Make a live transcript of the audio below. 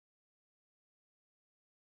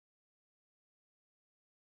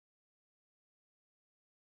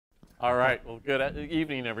All right. Well, good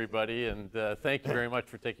evening, everybody, and thank you very much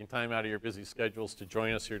for taking time out of your busy schedules to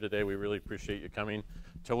join us here today. We really appreciate you coming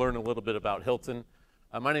to learn a little bit about Hilton.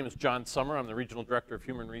 My name is John Sommer. I'm the Regional Director of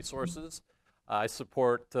Human Resources. I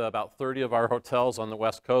support about 30 of our hotels on the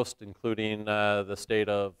West Coast, including the state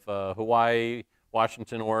of Hawaii,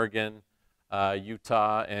 Washington, Oregon,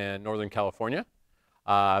 Utah, and Northern California.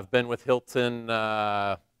 I've been with Hilton,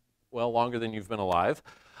 well, longer than you've been alive.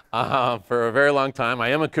 For a very long time. I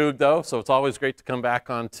am a Coug, though, so it's always great to come back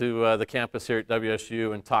onto the campus here at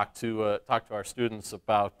WSU and talk to our students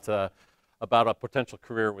about a potential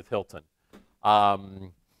career with Hilton.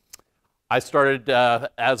 I started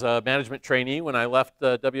as a management trainee when I left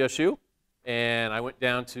WSU, and I went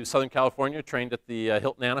down to Southern California, trained at the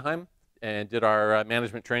Hilton Anaheim, and did our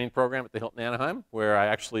management training program at the Hilton Anaheim, where I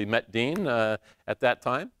actually met Dean at that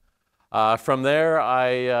time. From there,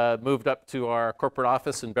 I moved up to our corporate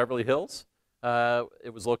office in Beverly Hills.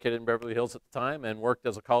 It was located in Beverly Hills at the time, and worked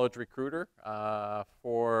as a college recruiter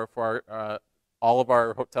for all of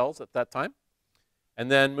our hotels at that time.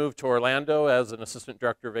 And then moved to Orlando as an assistant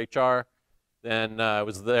director of HR. Then I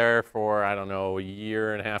was there for, I don't know, a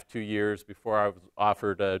year and a half, 2 years before I was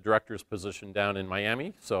offered a director's position down in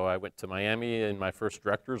Miami. So I went to Miami in my first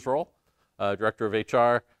director's role, director of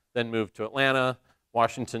HR, then moved to Atlanta,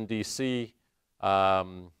 Washington, D.C.,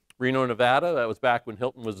 Reno, Nevada. That was back when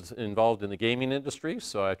Hilton was involved in the gaming industry,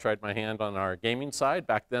 so I tried my hand on our gaming side.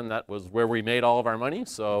 Back then, that was where we made all of our money,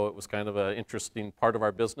 so it was kind of an interesting part of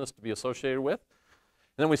our business to be associated with.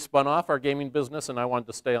 And then we spun off our gaming business, and I wanted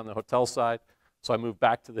to stay on the hotel side, so I moved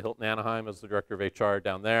back to the Hilton Anaheim as the director of HR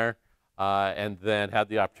down there, and then had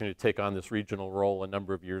the opportunity to take on this regional role a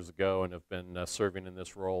number of years ago, and have been serving in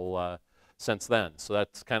this role since then. So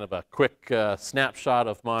that's kind of a quick snapshot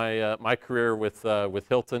of my career with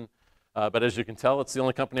Hilton. But as you can tell, it's the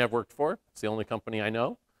only company I've worked for. It's the only company I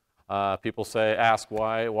know. People ask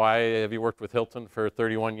why have you worked with Hilton for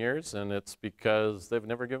 31 years? And it's because they've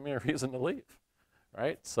never given me a reason to leave,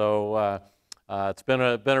 right? So it's been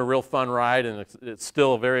a real fun ride, and it's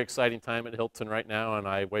still a very exciting time at Hilton right now. And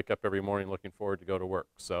I wake up every morning looking forward to go to work.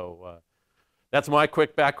 So. That's my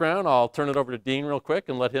quick background. I'll turn it over to Dean real quick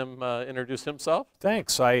and let him introduce himself.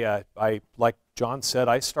 Thanks. I like John said,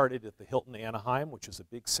 I started at the Hilton Anaheim, which is a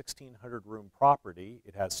big 1,600-room property.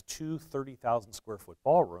 It has two 30,000-square-foot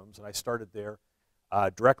ballrooms, and I started there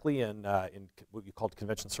directly in what you called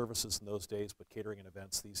convention services in those days, but catering and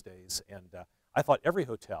events these days. And I thought every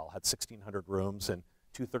hotel had 1,600 rooms and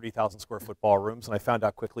two 30,000-square-foot ballrooms, and I found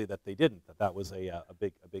out quickly that they didn't. That was a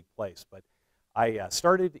big place. But I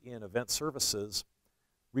started in event services,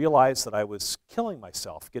 realized that I was killing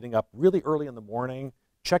myself, getting up really early in the morning,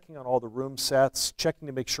 checking on all the room sets, checking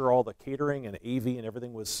to make sure all the catering and AV and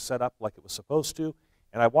everything was set up like it was supposed to.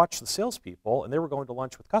 And I watched the salespeople, and they were going to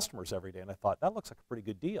lunch with customers every day, and I thought, that looks like a pretty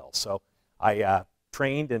good deal. So I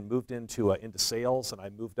trained and moved into sales, and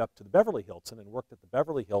I moved up to the Beverly Hilton and worked at the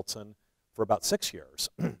Beverly Hilton for about 6 years,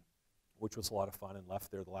 which was a lot of fun, and left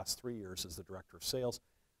there the last 3 years as the director of sales.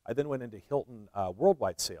 I then went into Hilton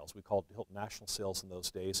Worldwide sales. We called it Hilton National Sales in those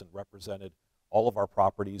days, and represented all of our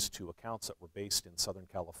properties to accounts that were based in Southern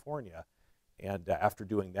California. And after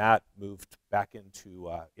doing that, moved back into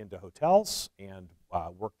hotels and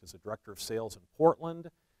worked as a director of sales in Portland.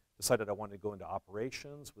 Decided I wanted to go into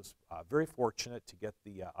operations. Was very fortunate to get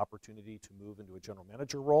the opportunity to move into a general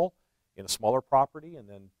manager role in a smaller property, and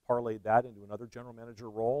then parlayed that into another general manager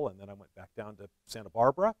role. And then I went back down to Santa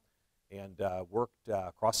Barbara and worked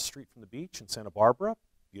across the street from the beach in Santa Barbara.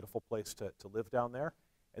 Beautiful place to live down there.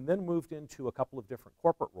 And then moved into a couple of different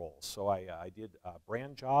corporate roles. So I did a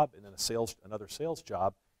brand job and then another sales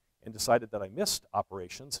job, and decided that I missed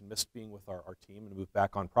operations and missed being with our team, and moved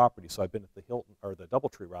back on property. So I've been at the Hilton, or the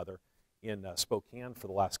DoubleTree rather, in Spokane for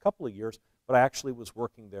the last couple of years, but I actually was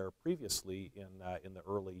working there previously in the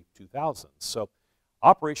early 2000s. So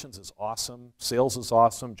operations is awesome, sales is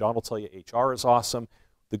awesome, John will tell you HR is awesome.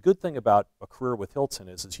 The good thing about a career with Hilton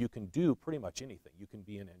is you can do pretty much anything. You can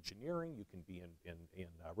be in engineering, you can be in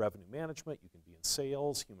revenue management, you can be in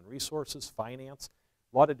sales, human resources, finance,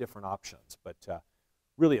 a lot of different options. But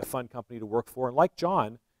really a fun company to work for. And like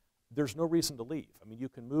John, there's no reason to leave. I mean, you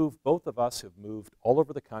can move. Both of us have moved all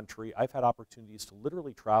over the country. I've had opportunities to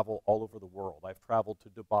literally travel all over the world. I've traveled to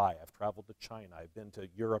Dubai. I've traveled to China. I've been to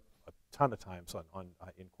Europe a ton of times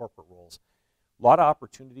in corporate roles. A lot of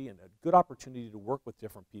opportunity, and a good opportunity to work with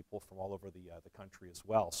different people from all over the country as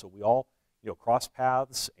well. So we all cross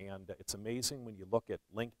paths, and it's amazing when you look at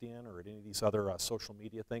LinkedIn or at any of these other social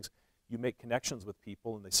media things. You make connections with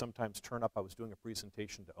people, and they sometimes turn up. I was doing a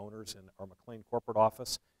presentation to owners in our McLean corporate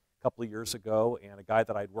office a couple of years ago, and a guy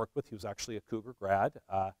that I'd worked with, he was actually a Cougar grad.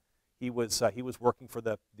 he was working for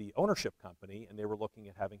the ownership company, and they were looking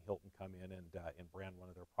at having Hilton come in and brand one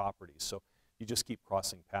of their properties. So you just keep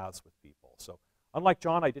crossing paths with people. So unlike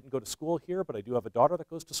John, I didn't go to school here, but I do have a daughter that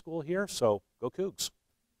goes to school here, so go Cougs.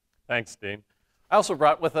 Thanks, Dean. I also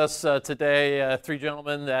brought with us today 3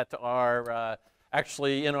 gentlemen that are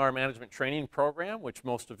actually in our management training program, which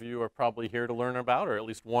most of you are probably here to learn about, or at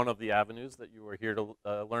least one of the avenues that you are here to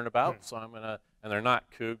learn about. So I'm gonna, and they're not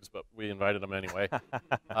Cougs, but we invited them anyway.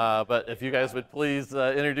 But if you guys would please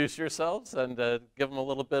introduce yourselves and give them a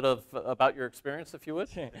little bit of about your experience, if you would.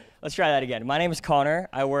 Let's try that again. My name is Connor.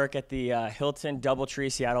 I work at the Hilton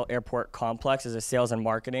DoubleTree Seattle Airport Complex as a sales and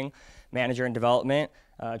marketing manager in development.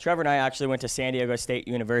 Trevor and I actually went to San Diego State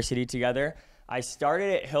University together. I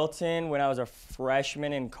started at Hilton when I was a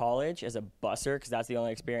freshman in college as a busser, because that's the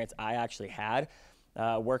only experience I actually had.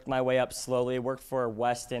 Worked my way up slowly, worked for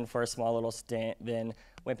Weston for a small little stint, then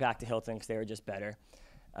went back to Hilton because they were just better.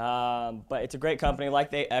 But it's a great company. Like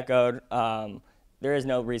they echoed, there is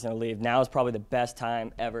no reason to leave. Now is probably the best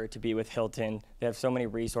time ever to be with Hilton. They have so many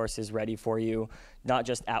resources ready for you, not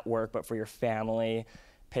just at work, but for your family,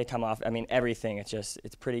 pay time off. I mean, everything. It's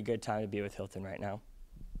a pretty good time to be with Hilton right now.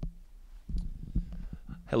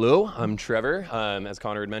 Hello, I'm Trevor. As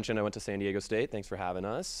Connor had mentioned, I went to San Diego State. Thanks for having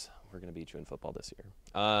us. We're going to beat you in football this year.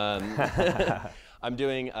 I'm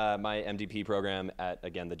doing my MDP program at,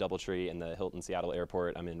 again, the DoubleTree in the Hilton Seattle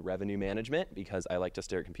Airport. I'm in revenue management because I like to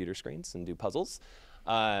stare at computer screens and do puzzles.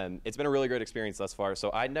 It's been a really great experience thus far. So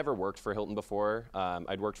I'd never worked for Hilton before.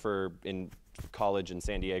 I'd worked in college in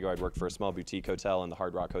San Diego. I'd worked for a small boutique hotel and the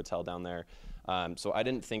Hard Rock Hotel down there. So I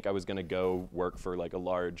didn't think I was going to go work for like a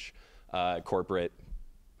large corporate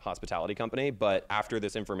hospitality company, but after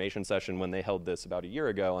this information session when they held this about a year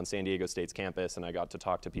ago on San Diego State's campus and I got to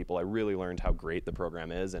talk to people, I really learned how great the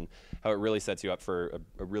program is and how it really sets you up for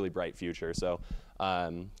a really bright future. So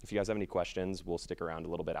if you guys have any questions, we'll stick around a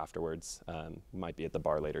little bit afterwards. We might be at the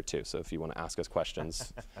bar later too, so if you want to ask us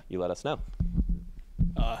questions, you let us know.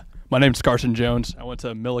 My name's Carson Jones. I went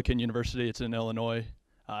to Millikan University. It's in Illinois.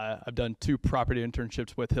 I've done 2 property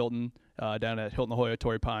internships with Hilton down at Hilton La Jolla,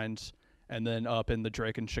 Torrey Pines, and then up in the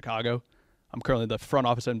Drake in Chicago. I'm currently the front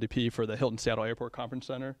office MDP for the Hilton Seattle Airport Conference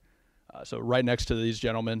Center. So right next to these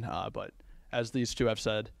gentlemen, but as these 2 have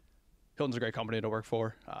said, Hilton's a great company to work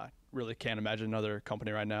for. Really can't imagine another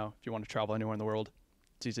company right now. If you want to travel anywhere in the world,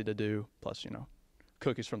 it's easy to do. Plus, you know,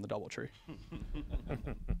 cookies from the DoubleTree.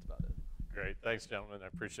 That's about it. Great, thanks, gentlemen. I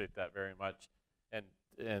appreciate that very much.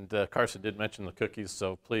 And Carson did mention the cookies,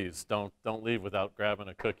 so please don't leave without grabbing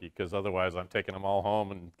a cookie, because otherwise I'm taking them all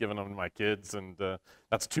home and giving them to my kids, and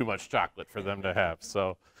that's too much chocolate for them to have.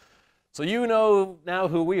 So you know now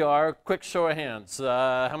who we are. Quick show of hands.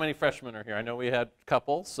 How many freshmen are here? I know we had a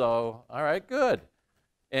couple, so all right, good.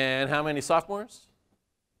 And how many sophomores?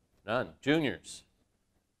 None. Juniors?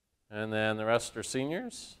 And then the rest are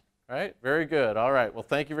seniors? All right, very good. All right, well,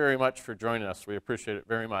 thank you very much for joining us. We appreciate it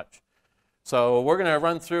very much. So we're going to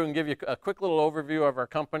run through and give you a quick little overview of our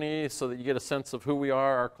company so that you get a sense of who we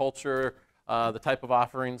are, our culture, the type of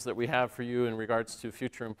offerings that we have for you in regards to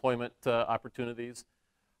future employment opportunities.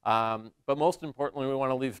 But most importantly, we want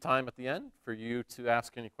to leave time at the end for you to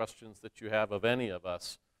ask any questions that you have of any of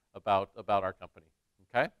us about our company.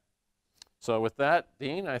 Okay? So with that,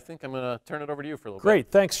 Dean, I think I'm going to turn it over to you for a little bit. Great,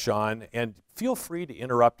 thanks, John. And feel free to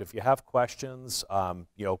interrupt if you have questions.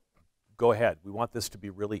 You know, go ahead. We want this to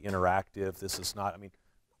be really interactive. This is not, I mean,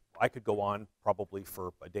 I could go on probably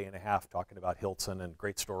for a day and a half talking about Hilton and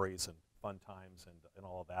great stories and fun times and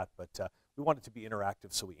all of that, but we want it to be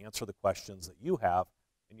interactive so we answer the questions that you have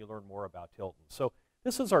and you learn more about Hilton. So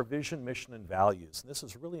this is our vision, mission, and values, and this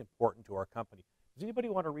is really important to our company. Does anybody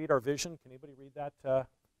want to read our vision? Can anybody read that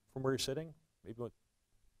from where you're sitting? Maybe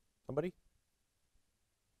somebody?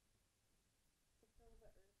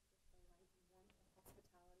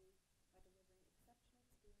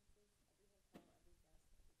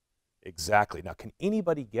 Exactly. Now, can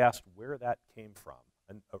anybody guess where that came from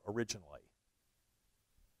originally?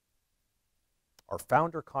 Our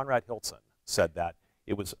founder, Conrad Hilton, said that.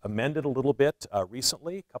 It was amended a little bit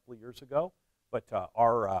recently, a couple of years ago, but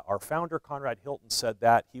our founder, Conrad Hilton, said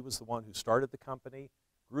that. He was the one who started the company,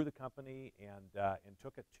 grew the company, and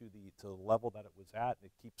took it to the level that it was at, and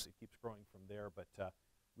it keeps growing from there. But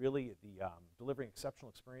really, the delivering exceptional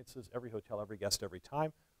experiences, every hotel, every guest, every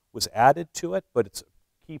time, was added to it, but it's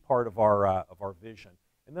key part of our vision.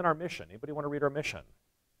 And then our mission. Anybody want to read our mission?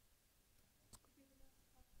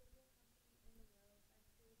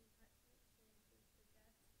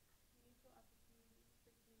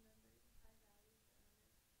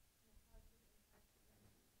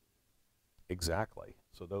 Exactly.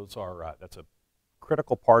 So those are that's a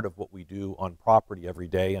critical part of what we do on property every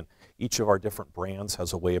day, and each of our different brands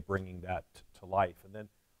has a way of bringing that to life. And then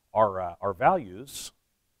our values.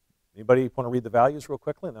 Anybody want to read the values real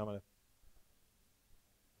quickly? And then I'm going to.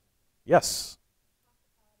 Yes.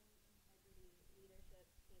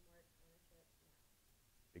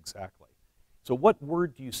 Exactly. So what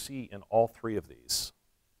word do you see in all three of these?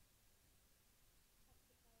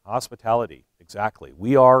 Hospitality, exactly.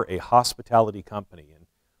 We are a hospitality company, and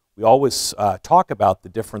we always talk about the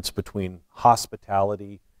difference between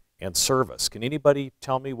hospitality and service. Can anybody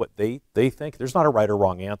tell me what they think? There's not a right or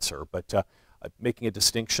wrong answer, but making a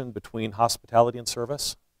distinction between hospitality and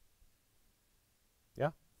service? Yeah?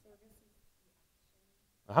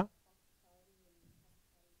 Uh-huh.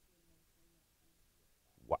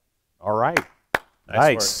 Wow. All right.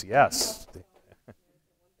 Nice. Yes.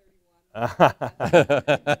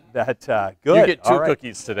 That good. You get two All right.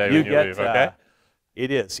 cookies today when you leave, okay? It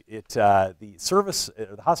is. The service,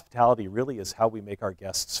 the hospitality really is how we make our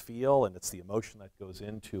guests feel, and it's the emotion that goes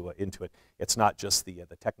into it. It's not just the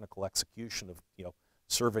technical execution of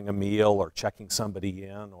serving a meal or checking somebody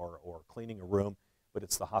in or cleaning a room, but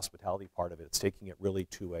it's the hospitality part of it. It's taking it really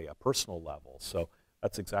to a personal level. So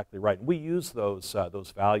that's exactly right. And we use those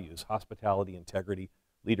values: hospitality, integrity,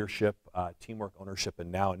 leadership, teamwork, ownership,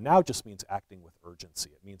 and now. And now just means acting with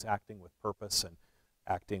urgency. It means acting with purpose and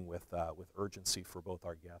acting with urgency for both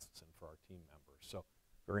our guests and for our team members. So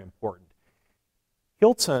very important.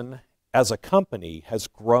 Hilton, as a company, has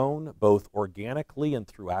grown both organically and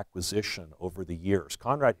through acquisition over the years.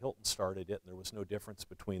 Conrad Hilton started it, and there was no difference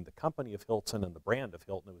between the company of Hilton and the brand of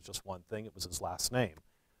Hilton. It was just one thing. It was his last name.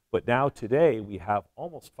 But now today we have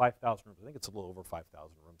almost 5,000 rooms. I think it's a little over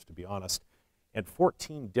 5,000 rooms, to be honest, and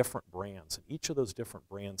 14 different brands. And each of those different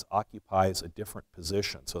brands occupies a different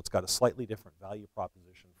position. So it's got a slightly different value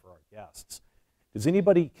proposition for our guests. Has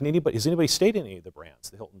anybody stayed in any of the brands,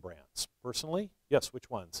 the Hilton brands? Personally? Yes, which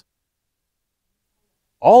ones?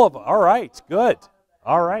 All of them. All right, good.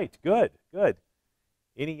 All right, good.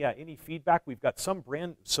 Any feedback? We've got some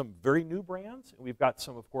very new brands, and we've got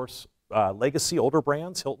some, of course, legacy older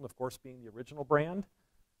brands, Hilton, of course, being the original brand.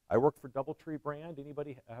 I work for DoubleTree brand.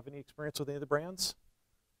 Anybody have any experience with any of the brands?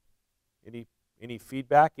 Any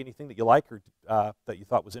feedback? Anything that you like or that you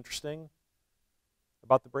thought was interesting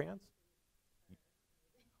about the brands?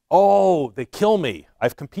 Oh, they kill me.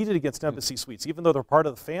 I've competed against Embassy Suites, even though they're part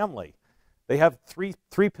of the family. They have three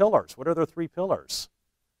pillars. What are their three pillars?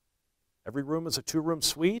 Every room is a 2-room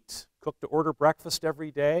suite, cook-to-order breakfast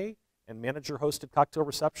every day, and manager-hosted cocktail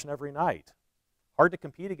reception every night. Hard to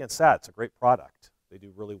compete against that. It's a great product. They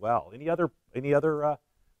do really well. Any other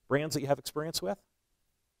brands that you have experience with?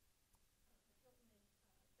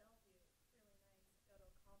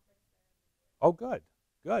 Oh, good.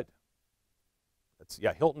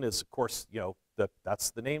 Hilton is, of course,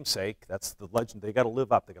 that's the namesake. That's the legend. They got to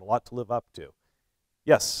live up. They got a lot to live up to.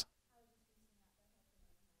 Yes.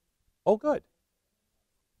 Oh, good.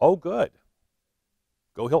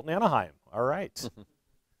 Go Hilton Anaheim. All right.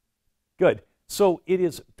 Good. So it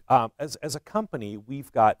is, as a company,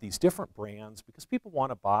 we've got these different brands because people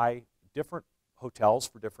want to buy different hotels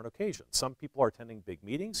for different occasions. Some people are attending big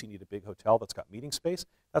meetings. You need a big hotel that's got meeting space.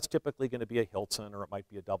 That's typically going to be a Hilton, or it might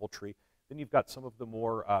be a DoubleTree. Then you've got some of the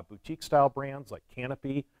more boutique-style brands like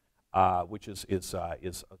Canopy, which is a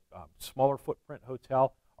smaller footprint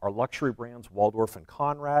hotel. Our luxury brands, Waldorf and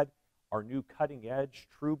Conrad. Our new cutting-edge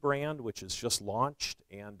True brand, which is just launched,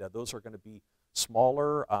 and those are going to be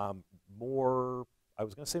smaller, more, I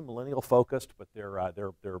was going to say millennial-focused, but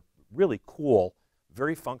they're really cool,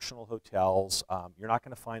 very functional hotels. You're not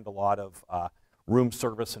going to find a lot of room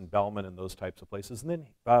service in Bellman and those types of places. And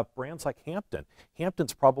then brands like Hampton.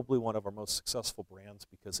 Hampton's probably one of our most successful brands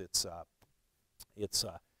because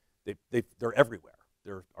they're everywhere.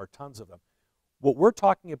 There are tons of them. What we're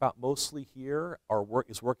talking about mostly here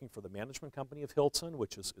is working for the management company of Hilton,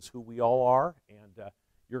 which is who we all are. And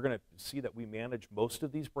you're going to see that we manage most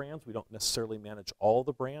of these brands. We don't necessarily manage all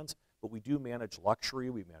the brands, but we do manage luxury.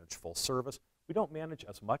 We manage full service. We don't manage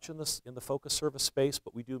as much in the focus service space,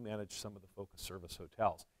 but we do manage some of the focus service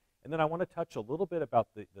hotels. And then I want to touch a little bit about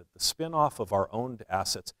the spin-off of our owned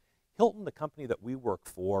assets. Hilton, the company that we work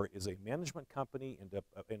for, is a management company and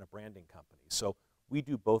a branding company. So we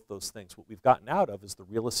do both those things. What we've gotten out of is the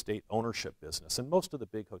real estate ownership business. And most of the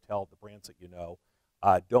big the brands that you know,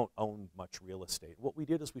 don't own much real estate. What we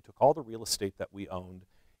did is we took all the real estate that we owned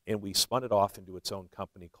and we spun it off into its own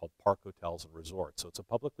company called Park Hotels and Resorts. So it's a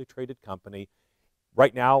publicly traded company.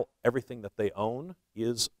 Right now, everything that they own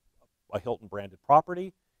is a Hilton branded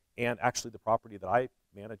property, and actually the property that I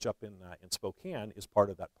manage up in Spokane is part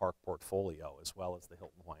of that park portfolio, as well as the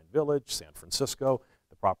Hilton Hawaiian Village, San Francisco,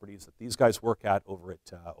 the properties that these guys work at over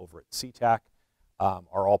at SeaTac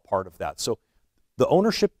are all part of that. So the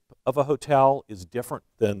ownership of a hotel is different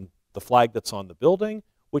than the flag that's on the building,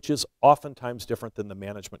 which is oftentimes different than the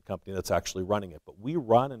management company that's actually running it. But we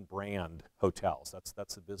run and brand hotels.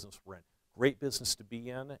 That's the business we're in. Great business to be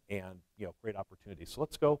in, and great opportunity. So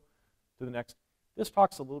let's go to the next. This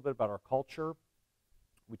talks a little bit about our culture.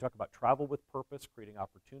 We talk about travel with purpose, creating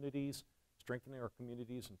opportunities, strengthening our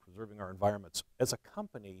communities, and preserving our environments. As a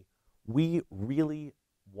company, we really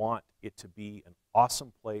want it to be an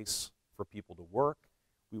awesome place for people to work.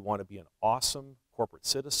 We want to be an awesome corporate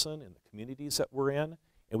citizen in the communities that we're in,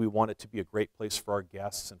 and we want it to be a great place for our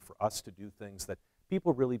guests and for us to do things that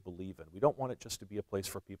people really believe in. We don't want it just to be a place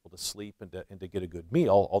for people to sleep and to get a good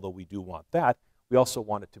meal, although we do want that. We also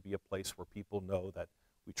want it to be a place where people know that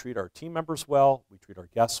we treat our team members well, we treat our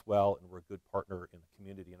guests well, and we're a good partner in the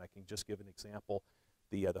community. And I can just give an example.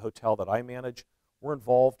 The hotel that I manage, we're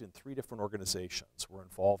involved in 3 different organizations. We're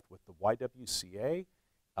involved with the YWCA.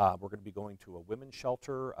 We're going to be going to a women's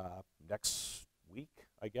shelter next week,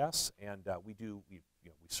 I guess, and we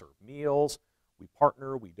serve meals, we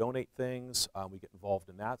partner, we donate things, we get involved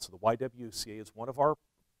in that. So the YWCA is one of our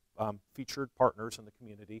featured partners in the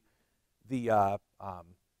community. The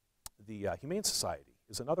Humane Society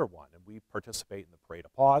is another one, and we participate in the Parade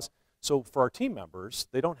of Paws. So for our team members,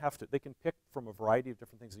 they don't have to, they can pick from a variety of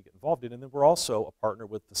different things to get involved in. And then we're also a partner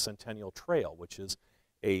with the Centennial Trail, which is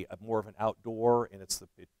a more of an outdoor, and it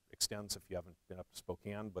extends, if you haven't been up to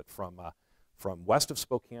Spokane, but from west of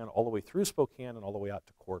Spokane all the way through Spokane and all the way out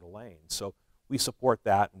to Coeur d'Alene. So we support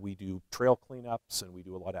that, and we do trail cleanups, and we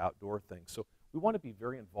do a lot of outdoor things. So we want to be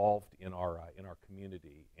very involved in our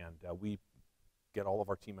community, and we get all of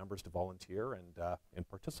our team members to volunteer and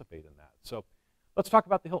participate in that. So let's talk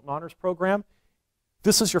about the Hilton Honors Program.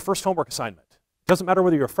 This is your first homework assignment. It doesn't matter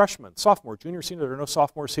whether you're a freshman, sophomore, junior, senior, there are no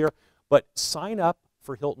sophomores here, but sign up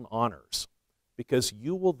for Hilton Honors, because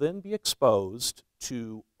you will then be exposed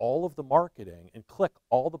to all of the marketing and click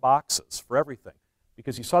all the boxes for everything.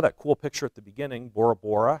 Because you saw that cool picture at the beginning, Bora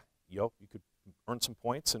Bora, you could earn some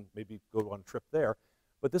points and maybe go on a trip there.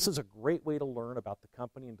 But this is a great way to learn about the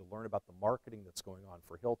company and to learn about the marketing that's going on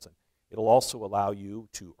for Hilton. It'll also allow you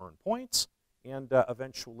to earn points and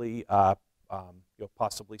eventually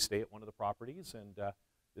possibly stay at one of the properties. And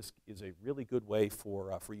this is a really good way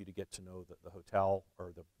for you to get to know the hotel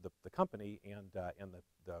or the company and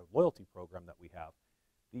the loyalty program that we have.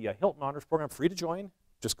 The Hilton Honors Program, free to join.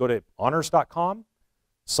 Just go to honors.com,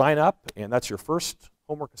 sign up, and that's your first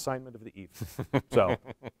homework assignment of the evening. So,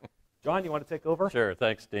 John, you want to take over? Sure,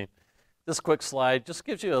 thanks, Dean. This quick slide just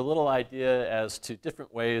gives you a little idea as to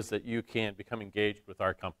different ways that you can become engaged with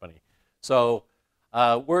our company. So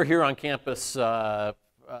we're here on campus a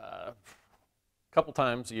couple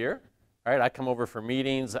times a year. Right? I come over for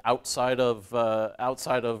meetings outside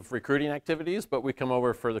of recruiting activities, but we come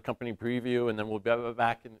over for the company preview, and then we'll be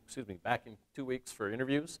back in 2 weeks for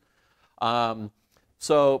interviews.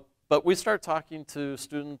 But we start talking to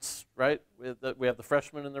students, right? We have the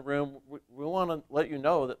freshmen in the room. We want to let you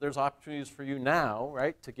know that there's opportunities for you now,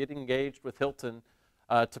 right, to get engaged with Hilton,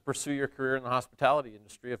 to pursue your career in the hospitality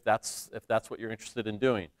industry if that's what you're interested in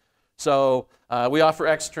doing. So we offer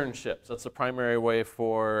externships. That's the primary way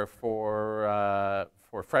for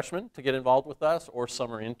freshmen to get involved with us, or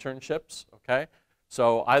summer internships. Okay,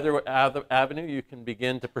 so either avenue you can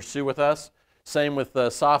begin to pursue with us. Same with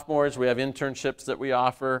sophomores. We have internships that we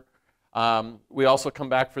offer. We also come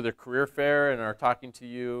back for the career fair and are talking to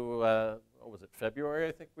you. What was it, February?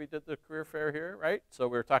 I think we did the career fair here, right? So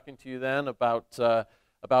we were talking to you then about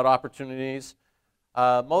opportunities.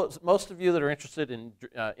 Most of you that are interested in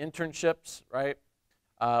internships, right?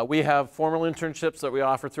 We have formal internships that we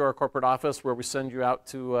offer through our corporate office, where we send you out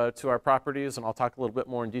to our properties, and I'll talk a little bit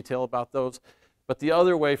more in detail about those. But the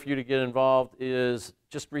other way for you to get involved is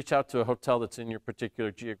just reach out to a hotel that's in your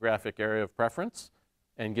particular geographic area of preference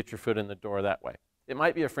and get your foot in the door that way. It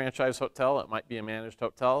might be a franchise hotel, it might be a managed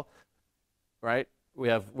hotel, right? We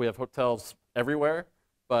have hotels everywhere,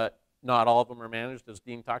 but not all of them are managed, as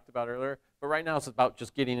Dean talked about earlier. But right now it's about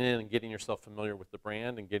just getting in and getting yourself familiar with the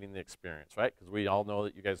brand and getting the experience, right? Because we all know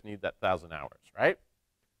that you guys need that 1,000 hours, right?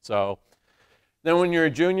 So then when you're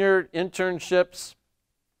a junior, internships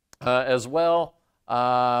as well.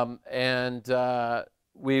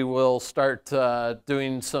 We will start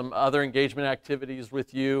doing some other engagement activities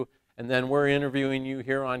with you. And then we're interviewing you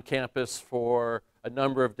here on campus for a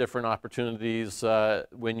number of different opportunities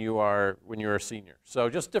when you're a senior. So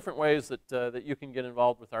just different ways that you can get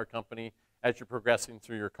involved with our company as you're progressing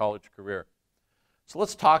through your college career. So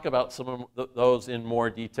let's talk about some of those in more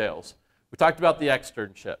details. We talked about the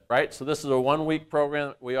externship, right? So this is a 1-week program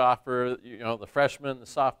that we offer, the freshmen, the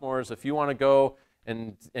sophomores. If you want to go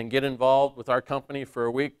and get involved with our company for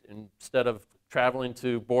a week instead of traveling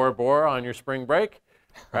to Bora Bora on your spring break,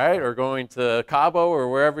 right? Or going to Cabo or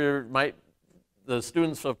wherever the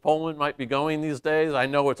students of Pullman might be going these days. I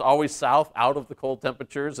know it's always south, out of the cold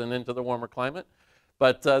temperatures and into the warmer climate.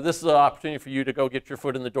 But this is an opportunity for you to go get your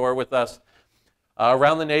foot in the door with us.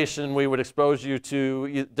 Around the nation, we would expose you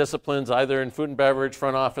to disciplines either in food and beverage,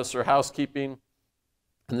 front office, or housekeeping.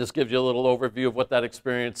 And this gives you a little overview of what that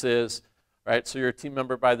experience is, right? So you're a team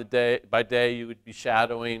member by day, you would be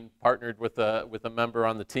shadowing, partnered with a member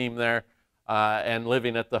on the team there, and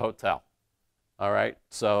living at the hotel. All right,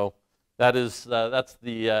 so that's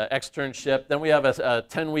the externship. Then we have a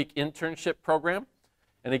 10-week internship program.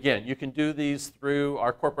 And again, you can do these through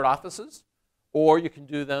our corporate offices, or you can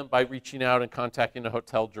do them by reaching out and contacting the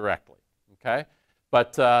hotel directly, okay?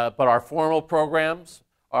 But our formal programs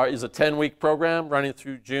is a 10-week program running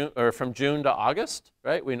through from June to August,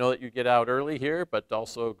 right? We know that you get out early here, but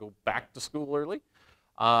also go back to school early.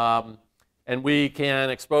 And we can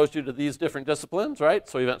expose you to these different disciplines, right?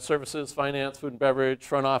 So event services, finance, food and beverage,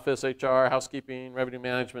 front office, HR, housekeeping, revenue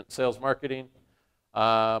management, sales, marketing.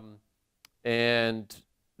 And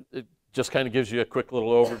it just kind of gives you a quick little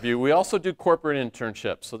overview. We also do corporate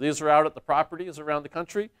internships. So these are out at the properties around the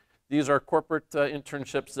country. These are corporate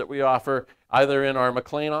internships that we offer either in our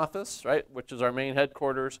McLean office, right, which is our main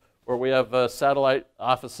headquarters, or we have satellite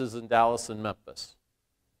offices in Dallas and Memphis.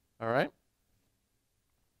 All right?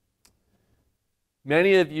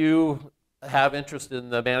 Many of you have interest in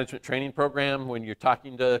the management training program. When you're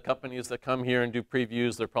talking to companies that come here and do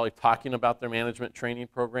previews, they're probably talking about their management training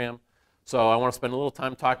program. So I want to spend a little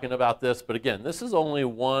time talking about this, but again, this is only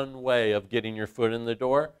one way of getting your foot in the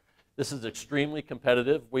door. This is extremely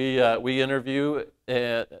competitive. We interview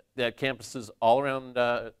at campuses all around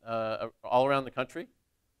the country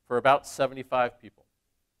for about 75 people,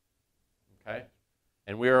 okay?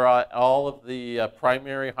 And we are at all of the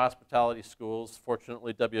primary hospitality schools,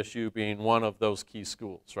 fortunately WSU being one of those key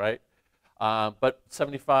schools, right? But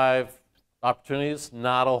 75 opportunities,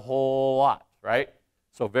 not a whole lot, right?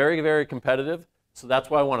 So very, very competitive. So that's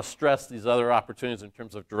why I want to stress these other opportunities in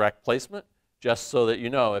terms of direct placement, just so that you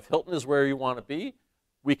know if Hilton is where you want to be,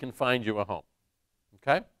 we can find you a home,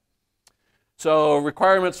 okay? So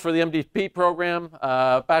requirements for the MDP program,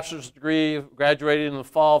 bachelor's degree, graduated in the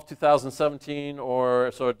fall of 2017,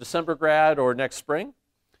 or so a December grad or next spring.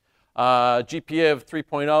 GPA of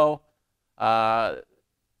 3.0.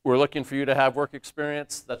 We're looking for you to have work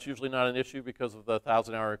experience. That's usually not an issue because of the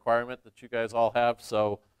 1,000-hour requirement that you guys all have.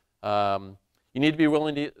 So you need to be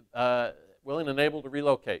willing and able to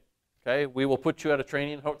relocate. Okay, we will put you at a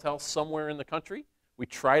training hotel somewhere in the country. We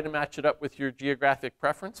try to match it up with your geographic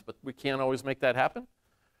preference, but we can't always make that happen.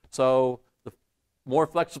 So the more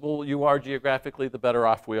flexible you are geographically, the better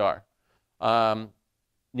off we are.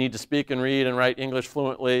 Need to speak and read and write English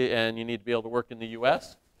fluently, and you need to be able to work in the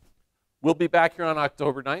US. We'll be back here on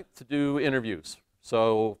October 9th to do interviews.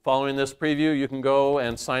 So following this preview, you can go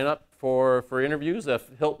and sign up for interviews if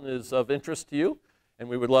Hilton is of interest to you. And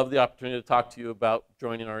we would love the opportunity to talk to you about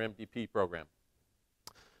joining our MDP program.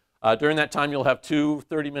 During that time, you'll have 2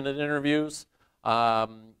 30-minute interviews.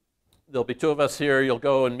 There'll be 2 of us here. You'll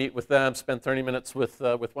go and meet with them, spend 30 minutes with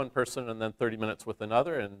one person, and then 30 minutes with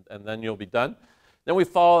another, and then you'll be done. Then we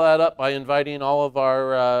follow that up by inviting all of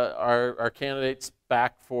our candidates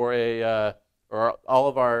back for or all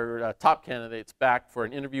of our top candidates back for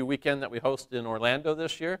an interview weekend that we host in Orlando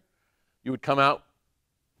this year. You would come out,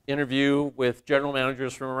 interview with general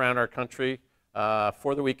managers from around our country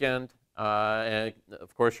for the weekend. And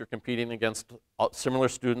of course, you're competing against similar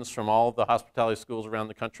students from all of the hospitality schools around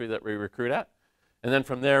the country that we recruit at. And then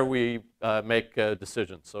from there, we make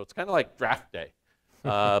decisions. So it's kind of like draft day,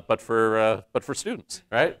 but for students,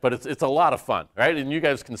 right? But it's a lot of fun, right? And you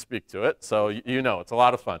guys can speak to it, so you know it's a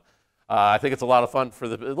lot of fun. I think it's a lot of fun a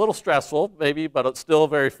little stressful maybe, but it's still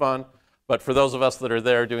very fun. But for those of us that are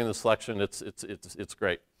there doing the selection, it's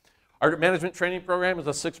great. Our management training program is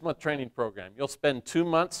a 6-month training program. You'll spend 2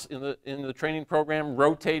 months in the training program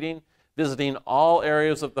rotating, visiting all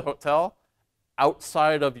areas of the hotel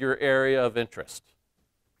outside of your area of interest.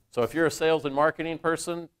 So if you're a sales and marketing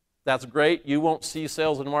person, that's great. You won't see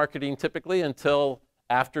sales and marketing typically until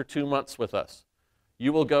after 2 months with us.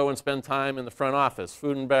 You will go and spend time in the front office,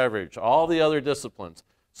 food and beverage, all the other disciplines,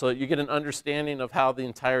 so that you get an understanding of how the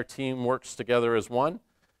entire team works together as one.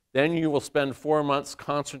 Then you will spend 4 months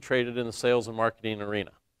concentrated in the sales and marketing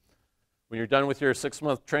arena. When you're done with your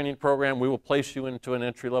 6-month training program, we will place you into an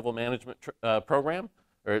entry-level management program,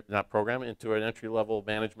 or not program, into an entry-level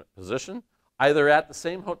management position, either at the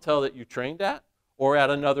same hotel that you trained at or at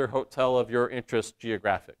another hotel of your interest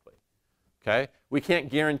geographically. Okay? We can't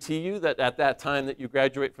guarantee you that at that time that you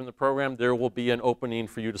graduate from the program, there will be an opening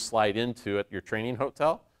for you to slide into at your training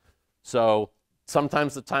hotel. So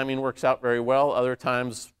sometimes the timing works out very well. Other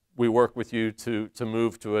times we work with you to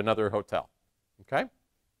move to another hotel. Okay?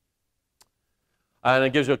 And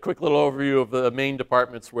it gives you a quick little overview of the main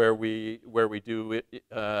departments where we do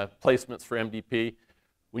placements for MDP.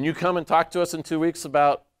 When you come and talk to us in 2 weeks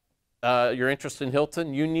about your interest in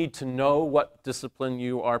Hilton, you need to know what discipline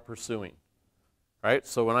you are pursuing. Right?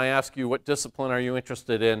 So when I ask you what discipline are you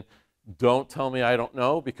interested in, don't tell me I don't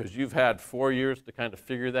know, because you've had 4 years to kind of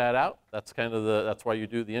figure that out. That's that's why you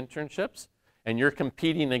do the internships, and you're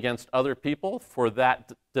competing against other people for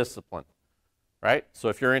that discipline. Right? So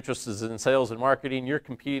if your interest is in sales and marketing, you're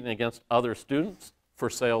competing against other students for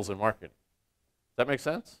sales and marketing. Does that make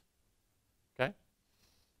sense? Okay?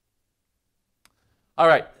 All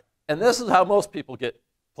right. And this is how most people get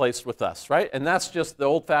placed with us, right? And that's just the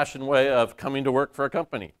old-fashioned way of coming to work for a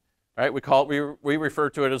company. Right? We refer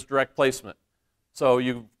to it as direct placement. So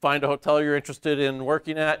you find a hotel you're interested in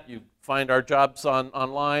working at, you find our jobs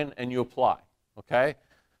online, and you apply. Okay?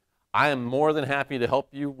 I am more than happy to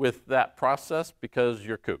help you with that process because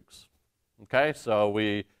you're kooks. Okay, so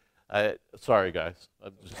sorry guys,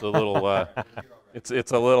 just a little, it's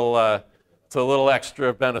a little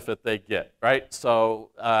extra benefit they get, right?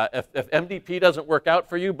 So if MDP doesn't work out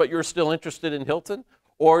for you, but you're still interested in Hilton,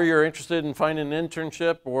 or you're interested in finding an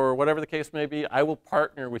internship, or whatever the case may be, I will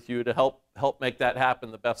partner with you to help make that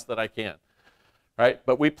happen the best that I can, right?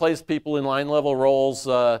 But we place people in line level roles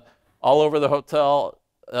all over the hotel.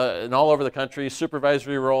 And all over the country,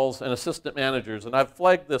 supervisory roles and assistant managers. And I've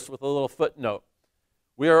flagged this with a little footnote.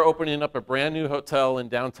 We are opening up a brand new hotel in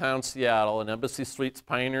downtown Seattle in Embassy Suites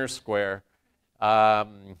Pioneer Square. Yeah,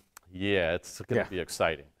 it's going to be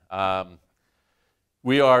exciting.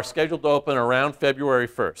 We are scheduled to open around February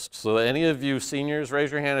 1st. So any of you seniors,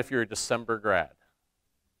 raise your hand if you're a December grad.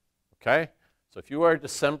 Okay? So if you are a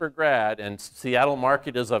December grad and Seattle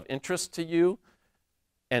market is of interest to you,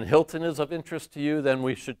 and Hilton is of interest to you, then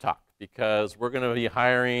we should talk, because we're going to be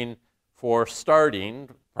hiring for starting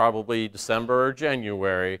probably December or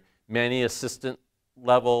January many assistant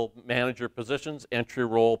level manager positions, entry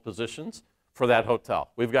role positions for that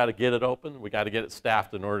hotel. We've got to get it open. We've got to get it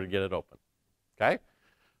staffed in order to get it open. Okay?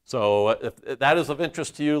 So if that is of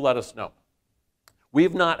interest to you, let us know.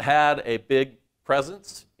 We've not had a big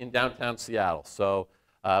presence in downtown Seattle. So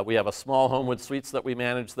we have a small Homewood Suites that we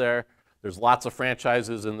manage there. There's lots of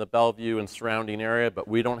franchises in the Bellevue and surrounding area, but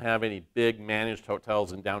we don't have any big managed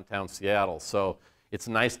hotels in downtown Seattle. So it's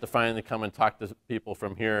nice to finally come and talk to people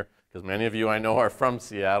from here, because many of you I know are from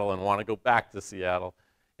Seattle and want to go back to Seattle.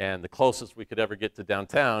 And the closest we could ever get to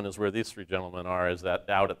downtown is where these three gentlemen are, is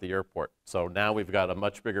out at the airport. So now we've got a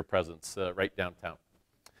much bigger presence right downtown.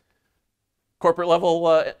 Corporate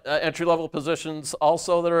level, entry level positions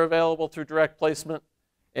also that are available through direct placement.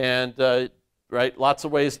 And right, lots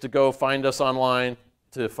of ways to go find us online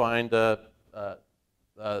to find how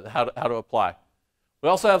to apply. We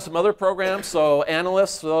also have some other programs. So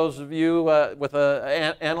analysts, for those of you with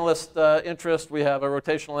an analyst interest, we have a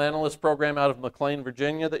rotational analyst program out of McLean,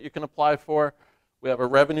 Virginia that you can apply for. We have a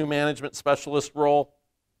revenue management specialist role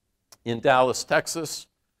in Dallas, Texas.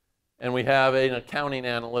 And we have an accounting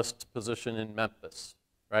analyst position in Memphis,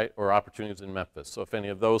 right, or opportunities in Memphis. So if any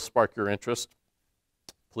of those spark your interest,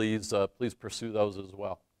 please pursue those as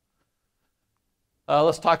well.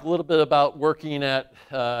 Let's talk a little bit about working at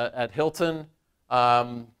Hilton.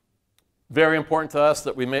 Very important to us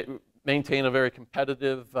that we maintain a very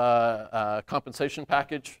competitive compensation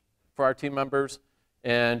package for our team members,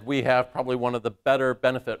 and we have probably one of the better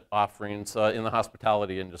benefit offerings in the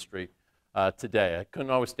hospitality industry today. I couldn't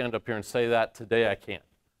always stand up here and say that. Today I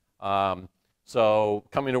can. So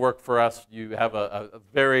coming to work for us, you have a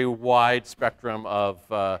very wide spectrum of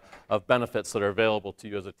benefits that are available to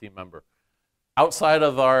you as a team member. Outside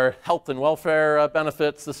of our health and welfare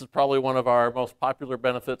benefits, this is probably one of our most popular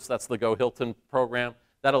benefits. That's the Go Hilton program.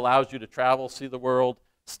 That allows you to travel, see the world,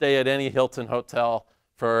 stay at any Hilton hotel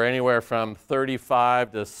for anywhere from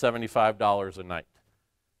 $35 to $75 a night.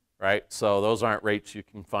 Right? So those aren't rates you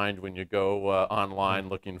can find when you go online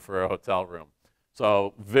looking for a hotel room.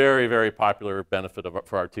 So very, very popular benefit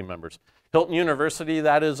for our team members. Hilton University,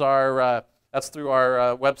 that is that's through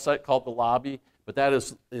our website called The Lobby, but that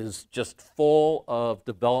is just full of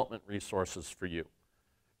development resources for you.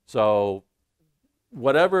 So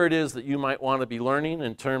whatever it is that you might want to be learning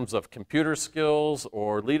in terms of computer skills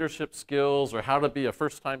or leadership skills or how to be a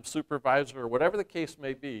first-time supervisor or whatever the case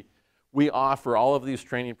may be, we offer all of these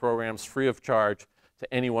training programs free of charge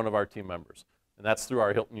to any one of our team members. And that's through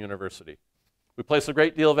our Hilton University. We place a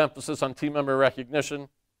great deal of emphasis on team member recognition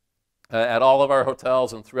at all of our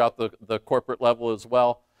hotels and throughout the corporate level as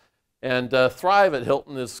well. And Thrive at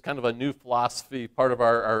Hilton is kind of a new philosophy, part of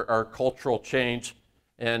our cultural change.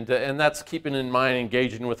 And that's keeping in mind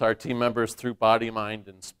engaging with our team members through body, mind,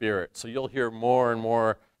 and spirit. So you'll hear more and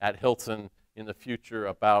more at Hilton in the future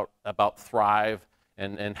about Thrive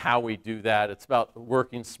and how we do that. It's about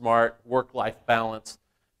working smart, work-life balance,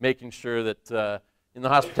 making sure that in the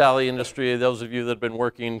hospitality industry, those of you that have been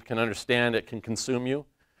working can understand it can consume you,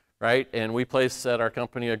 right? And we place at our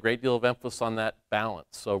company a great deal of emphasis on that balance.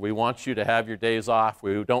 So we want you to have your days off.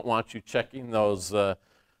 We don't want you checking those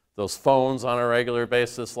phones on a regular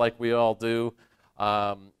basis like we all do.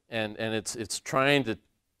 And it's trying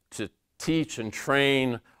to teach and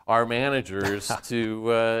train our managers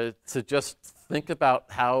to just think about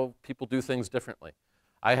how people do things differently.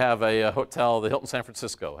 I have a hotel, the Hilton San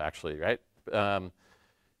Francisco, actually, right?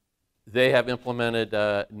 They have implemented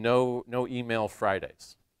no email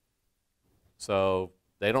Fridays. So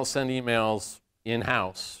they don't send emails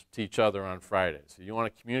in-house to each other on Fridays. If you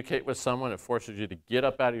want to communicate with someone, it forces you to get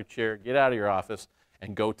up out of your chair, get out of your office,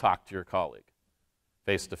 and go talk to your colleague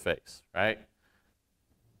face-to-face, right?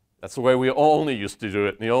 That's the way we only used to do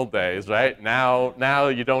it in the old days, right? Now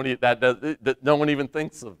you don't no one even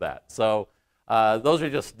thinks of that. So those are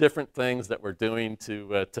just different things that we're doing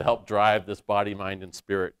to help drive this body, mind, and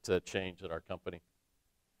spirit change at our company.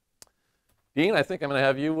 Dean, I think I'm going to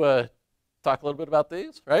have you talk a little bit about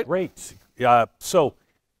these, right? Great. So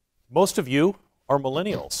most of you are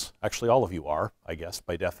millennials. Actually, all of you are, I guess,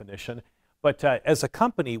 by definition. But as a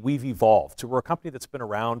company, we've evolved. So we're a company that's been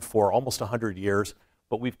around for almost 100 years,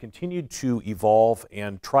 but we've continued to evolve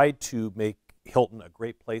and tried to make Hilton a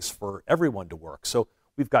great place for everyone to work. So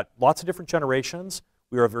we've got lots of different generations.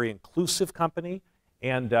 We are a very inclusive company,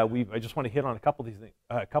 and I just want to hit on a couple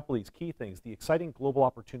of these key things. The exciting global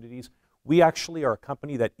opportunities. We actually are a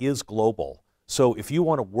company that is global. So if you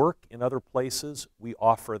want to work in other places, we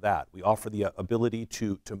offer that. We offer the ability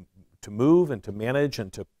to move and to manage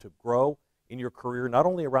and to grow in your career, not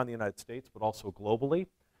only around the United States, but also globally.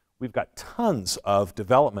 We've got tons of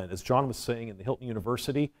development, as John was saying, in the Hilton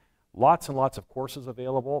University. Lots and lots of courses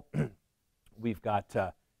available. We've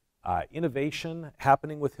got innovation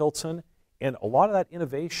happening with Hilton, and a lot of that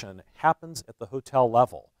innovation happens at the hotel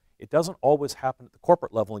level. It doesn't always happen at the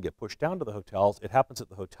corporate level and get pushed down to the hotels. It happens at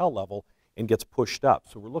the hotel level and gets pushed up.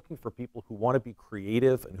 So we're looking for people who want to be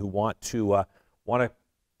creative and who want to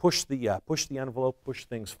push the envelope, push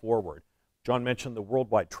things forward. John mentioned the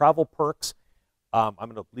worldwide travel perks. I'm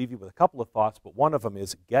going to leave you with a couple of thoughts, but one of them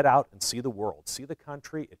is get out and see the world. See the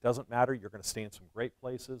country. It doesn't matter. You're going to stay in some great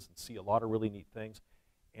places and see a lot of really neat things.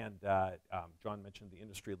 And John mentioned the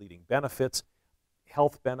industry-leading benefits,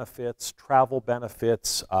 health benefits, travel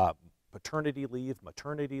benefits, paternity leave,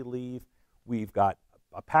 maternity leave. We've got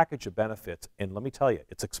a package of benefits, and let me tell you,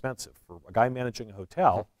 it's expensive. For a guy managing a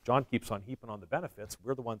hotel, John keeps on heaping on the benefits.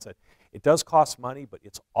 We're the ones that, it does cost money, but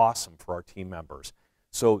it's awesome for our team members.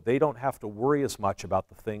 So they don't have to worry as much about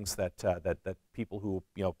the things that people who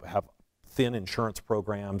have thin insurance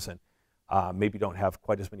programs and maybe don't have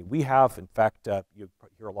quite as many. We have, in fact, you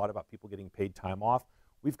hear a lot about people getting paid time off.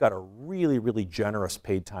 We've got a really, really generous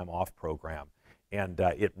paid time off program. And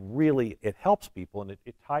it helps people, and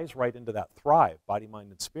it ties right into that Thrive, body,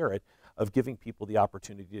 mind, and spirit, of giving people the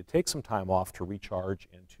opportunity to take some time off to recharge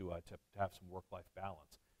and to have some work-life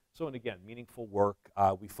balance. So, and again, meaningful work,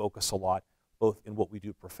 we focus a lot both in what we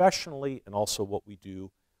do professionally and also what we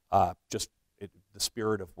do the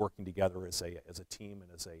spirit of working together as a team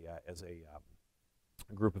and as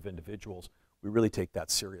a group of individuals. We really take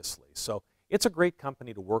that seriously. So it's a great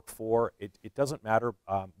company to work for. It doesn't matter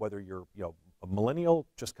whether you're a millennial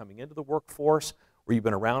just coming into the workforce or you've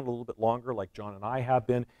been around a little bit longer like John and I have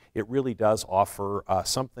been. It really does offer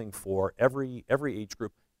something for every age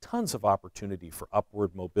group, tons of opportunity for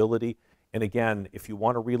upward mobility. And again, if you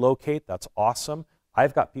want to relocate, that's awesome.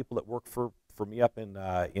 I've got people that work for me up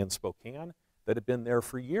in Spokane that have been there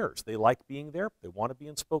for years. They like being there. They want to be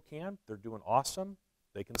in Spokane. They're doing awesome.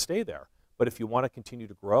 They can stay there. But if you want to continue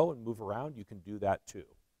to grow and move around, you can do that too.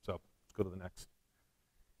 So let's go to the next.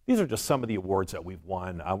 These are just some of the awards that we've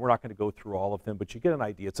won. We're not going to go through all of them, but you get an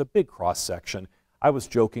idea. It's a big cross-section. I was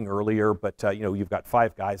joking earlier, but you've got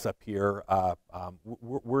 5 guys up here.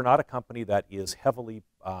 We're not a company that is heavily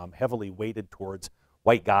weighted towards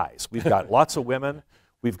white guys. We've got lots of women.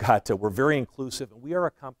 We've got, we're very inclusive, and we are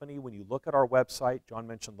a company, when you look at our website, John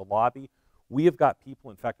mentioned the lobby, we have got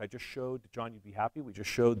people, in fact, I just showed, John, you'd be happy, we just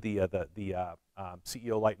showed the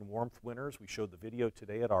CEO Light and Warmth winners. We showed the video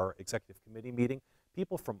today at our executive committee meeting.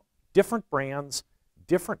 People from different brands,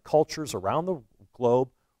 different cultures around the globe.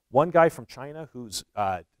 One guy from China who's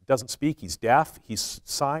doesn't speak, he's deaf, he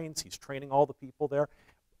signs, he's training all the people there.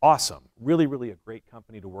 Awesome, really, really a great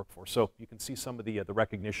company to work for. So you can see some of the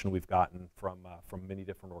recognition we've gotten from many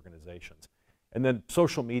different organizations. And then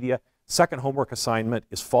social media. Second homework assignment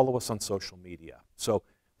is follow us on social media. So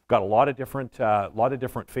we've got a lot of different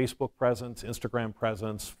Facebook presence, Instagram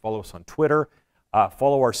presence. Follow us on Twitter.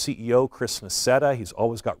 Follow our CEO, Chris Nacetta. He's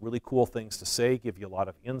always got really cool things to say, give you a lot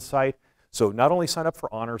of insight. So not only sign up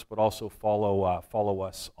for honors, but also follow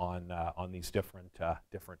us on these different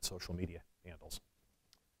social media handles.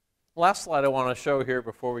 Last slide I want to show here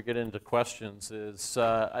before we get into questions is,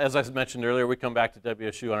 as I mentioned earlier, we come back to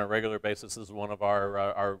WSU on a regular basis. This is one of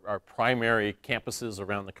our primary campuses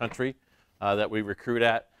around the country that we recruit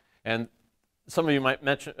at. And some of you might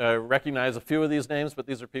recognize a few of these names, but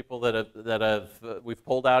these are people that we've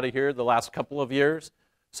pulled out of here the last couple of years.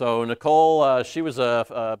 So Nicole, she was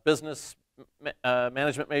a business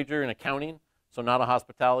management major in accounting, so not a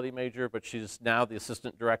hospitality major, but she's now the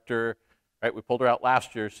assistant director. Right, we pulled her out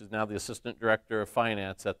last year. She's now the assistant director of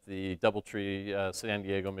finance at the DoubleTree San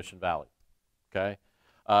Diego Mission Valley. Okay,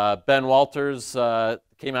 Ben Walters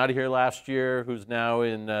came out of here last year, who's now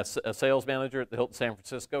a sales manager at the Hilton San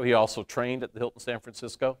Francisco. He also trained at the Hilton San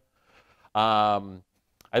Francisco.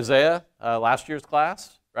 Isaiah, last year's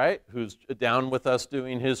class, right, who's down with us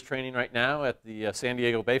doing his training right now at the San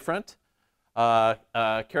Diego Bayfront.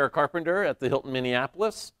 Kara Carpenter at the Hilton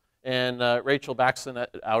Minneapolis. And Rachel Baxton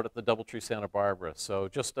out at the DoubleTree Santa Barbara. So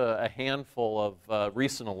just a handful of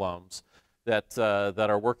recent alums that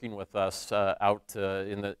are working with us out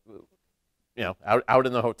in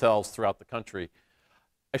the hotels throughout the country.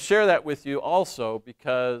 I share that with you also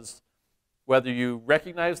because whether you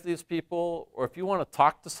recognize these people or if you want to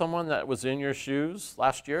talk to someone that was in your shoes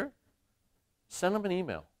last year, send them an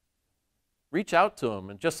email. Reach out to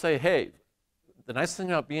them and just say, hey. The nice thing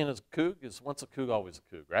about being a Coug is once a Coug, always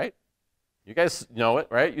a Coug, right? You guys know it,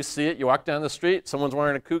 right? You see it, you walk down the street, someone's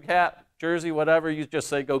wearing a Coug hat, jersey, whatever, you just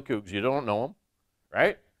say, go Cougs. You don't know them,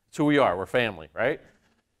 right? It's who we are, we're family, right?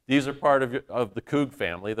 These are part of the Coug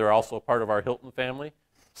family. They're also part of our Hilton family.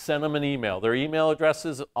 Send them an email. Their email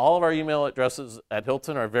addresses, all of our email addresses at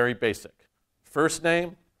Hilton are very basic. First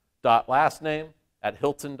name, last name,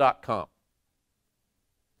 @hilton.com,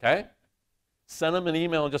 okay? Send them an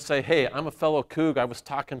email and just say, hey, I'm a fellow Coug. I was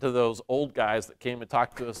talking to those old guys that came and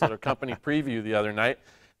talked to us at our company preview the other night.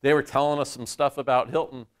 They were telling us some stuff about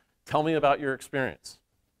Hilton. Tell me about your experience.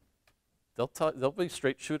 They'll be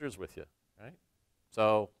straight shooters with you, right?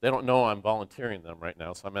 So they don't know I'm volunteering them right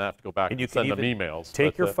now, so I'm going to have to go back and send them emails.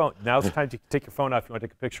 Take your phone. Now's the time to take your phone out if you want to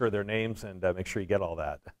take a picture of their names and make sure you get all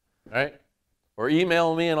that. Right? Or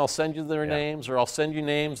email me and I'll send you their names, or I'll send you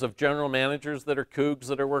names of general managers that are Cougs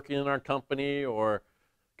that are working in our company, or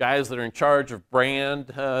guys that are in charge of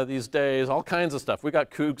brand these days, all kinds of stuff. We got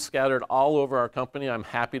Cougs scattered all over our company. I'm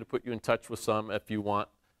happy to put you in touch with some if you want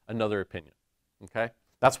another opinion, okay?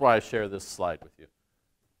 That's why I share this slide with you.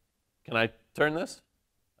 Can I turn this?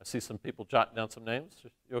 I see some people jotting down some names.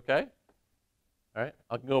 You okay? All right,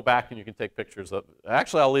 I'll go back and you can take pictures of it.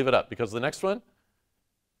 Actually, I'll leave it up because the next one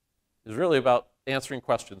is really about answering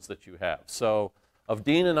questions that you have. So of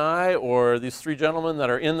Dean and I, or these three gentlemen that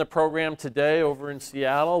are in the program today over in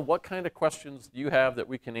Seattle, what kind of questions do you have that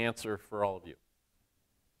we can answer for all of you?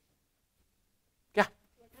 Yeah?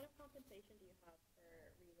 What kind of compensation do you have for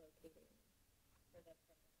relocating for the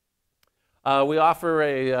program? We offer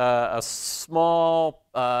a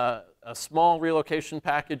small relocation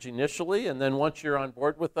package initially, and then once you're on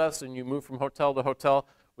board with us and you move from hotel to hotel,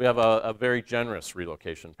 we have a very generous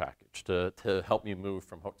relocation package to help you move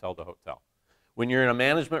from hotel to hotel. When you're in a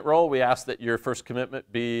management role, we ask that your first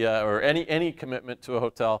commitment be, or any commitment to a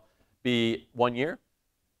hotel, be 1 year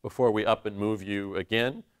before we up and move you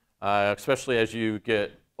again, especially as you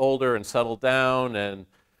get older and settle down and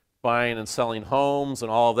buying and selling homes and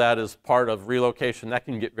all of that is part of relocation. That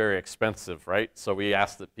can get very expensive, right? So we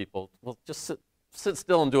ask that people, well, just sit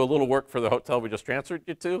still and do a little work for the hotel we just transferred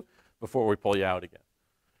you to before we pull you out again.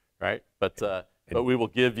 Right, but we will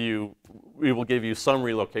give you some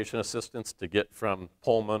relocation assistance to get from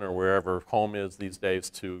Pullman or wherever home is these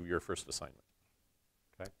days to your first assignment.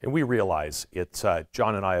 Okay. And we realize it's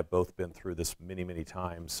John and I have both been through this many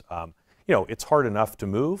times. You know, it's hard enough to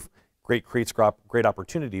move. creates great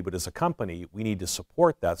opportunity, but as a company, we need to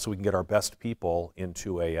support that so we can get our best people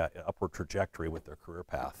into a upward trajectory with their career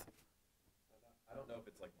path. I don't know if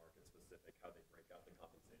it's like market specific how they break out the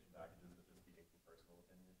compensation packages, but just speaking from personal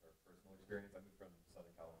opinion or personal experience, I moved from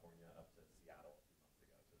Southern California up to Seattle a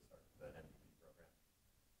few months ago to start the MDP program.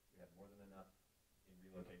 We had more than enough in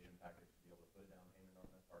relocation package to be able to put a down payment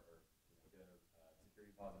on an apartment, get a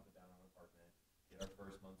security deposit put down on an apartment, get our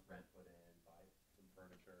first month's rent put in, buy some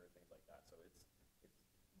furniture, things like that. So it's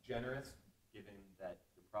generous, given that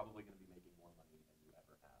you're probably going to be making more money than you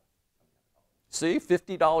ever have coming out of college. See,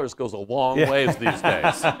 $50 goes a long ways these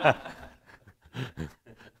days.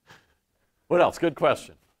 What else? Good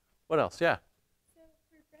question. What else? Yeah. So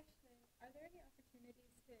for freshmen, are there any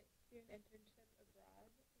opportunities to do an internship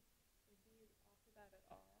abroad? Or do you offer that at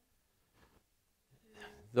all?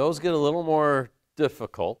 Those get a little more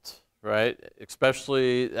difficult, right?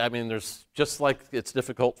 Especially, I mean, there's just like it's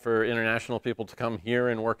difficult for international people to come here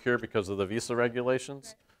and work here because of the visa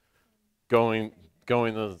regulations. Going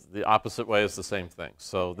the opposite way is the same thing.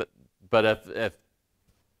 So, but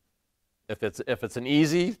if it's an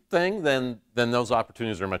easy thing, then those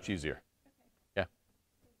opportunities are much easier. Yeah.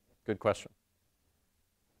 Good question.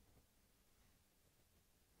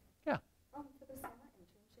 Yeah. For the summer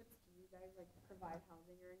internships, do you guys like provide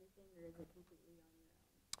housing or anything, or is it completely on your own?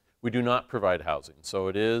 We do not provide housing, so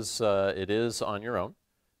it is on your own.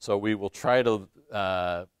 So we will try to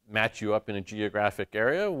match you up in a geographic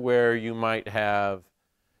area where you might have,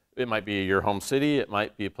 it might be your home city, it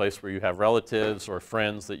might be a place where you have relatives or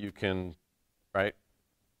friends that you can, right?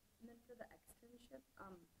 And then for the externship,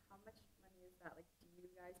 how much money is that? Like, do you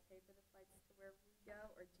guys pay for the flights to where we go,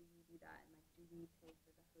 or do you do that? And like, do we pay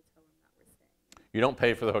for the hotel room that we're staying in? You don't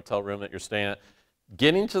pay for the hotel room that you're staying at.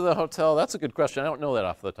 Getting to the hotel, that's a good question. I don't know that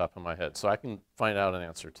off the top of my head, so I can find out an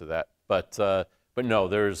answer to that. But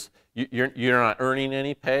no, you're not earning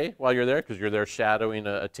any pay while you're there because you're there shadowing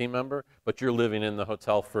a team member, but you're living in the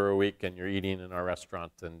hotel for a week and you're eating in our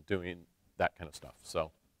restaurant and doing that kind of stuff.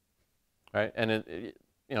 So, right, and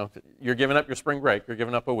you're giving up your spring break, you're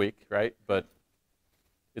giving up a week, right? But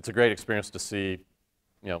it's a great experience to see,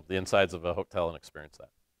 the insides of a hotel and experience that.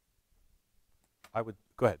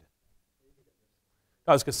 Go ahead.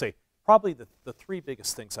 I was going to say, probably the three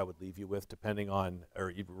biggest things I would leave you with, depending on,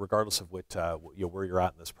 or regardless of where you're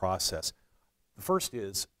at in this process. The first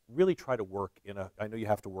is really try to work I know you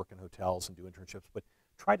have to work in hotels and do internships, but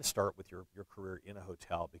try to start with your career in a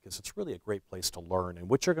hotel because it's really a great place to learn. And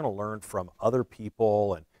what you're going to learn from other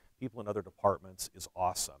people and people in other departments is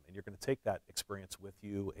awesome. And you're going to take that experience with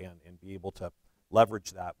you and be able to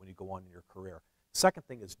leverage that when you go on in your career. Second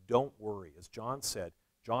thing is don't worry. As John said,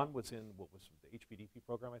 John was in what was the HBDP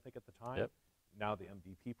program, I think, at the time. Yep. Now the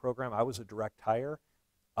MDP program. I was a direct hire.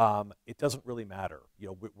 It doesn't really matter.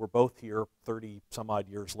 We're both here 30 some odd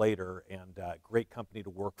years later, and great company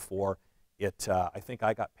to work for. I think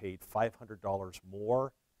I got paid $500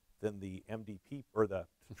 more than the MDP or the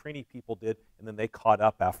trainee people did, and then they caught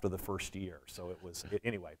up after the first year. So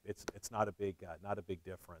anyway. It's not a big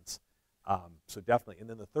difference. So definitely. And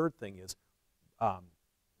then the third thing is.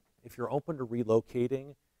 If you're open to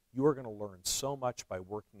relocating, you are going to learn so much by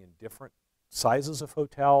working in different sizes of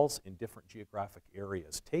hotels in different geographic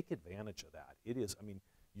areas. Take advantage of that.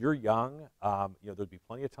 You're young. There'll be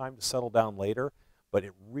plenty of time to settle down later, but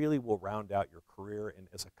it really will round out your career. And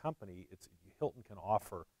as a company, Hilton can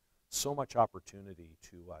offer so much opportunity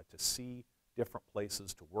to see different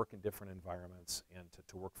places, to work in different environments, and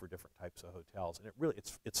to work for different types of hotels. And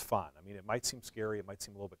it's fun. It might seem scary, it might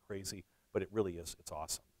seem a little bit crazy, but it really is. It's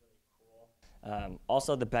awesome.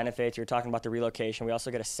 Also, the benefits, you're talking about the relocation. We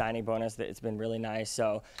also get a signing bonus that it's been really nice.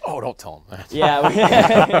 So. Oh, don't tell them that.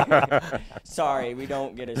 Yeah. Sorry, we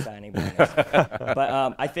don't get a signing bonus.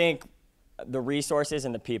 But I think the resources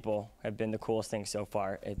and the people have been the coolest thing so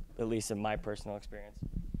far, at least in my personal experience.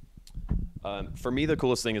 For me, the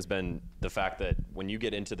coolest thing has been the fact that when you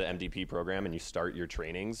get into the MDP program and you start your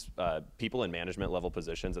trainings, people in management level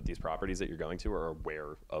positions at these properties that you're going to are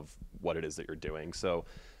aware of what it is that you're doing. So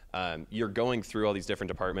you're going through all these different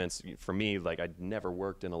departments. For me, I'd never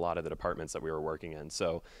worked in a lot of the departments that we were working in.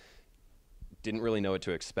 So didn't really know what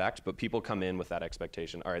to expect, but people come in with that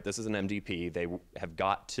expectation. All right, this is an MDP. They have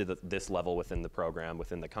got to this level within the program,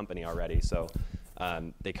 within the company already. So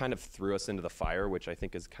they kind of threw us into the fire, which I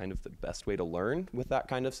think is kind of the best way to learn with that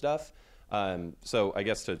kind of stuff. So I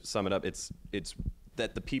guess to sum it up, it's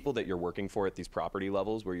that the people that you're working for at these property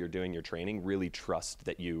levels where you're doing your training really trust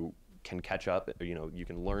that you can catch up, you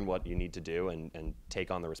can learn what you need to do and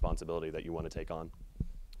take on the responsibility that you want to take on.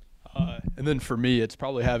 And then for me, it's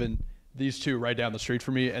probably having these two right down the street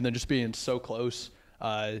for me and then just being so close.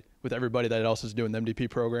 with everybody that else is doing the MDP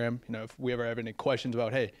program. You know, if we ever have any questions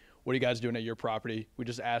about, hey, what are you guys doing at your property? We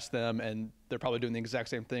just ask them, and they're probably doing the exact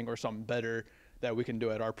same thing or something better that we can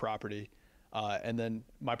do at our property. And then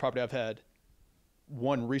my property, I've had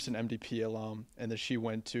one recent MDP alum, and then she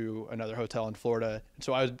went to another hotel in Florida. And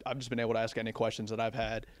so I've just been able to ask any questions that I've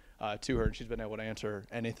had to her, and she's been able to answer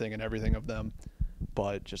anything and everything of them.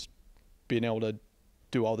 But just being able to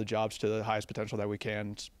do all the jobs to the highest potential that we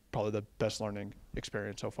can is probably the best learning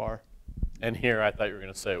experience so far. And here, I thought you were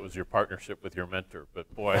going to say it was your partnership with your mentor,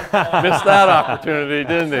 but boy, missed that opportunity,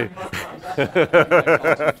 didn't he?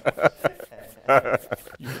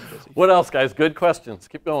 What else, guys? Good questions.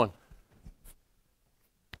 Keep going.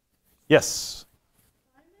 Yes.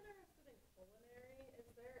 I'm interested in culinary. Is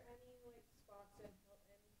there any spots in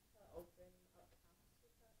Hilton to open up campuses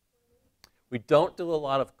with that for me? We don't do a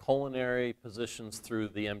lot of culinary positions through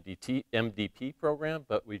the MDP program,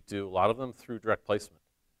 but we do a lot of them through direct placement.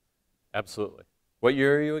 Absolutely. What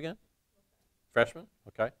year are you again? Freshman?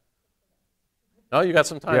 Okay. No, you got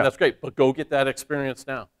some time. Yeah. That's great. But go get that experience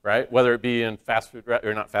now, right? Whether it be in fast food,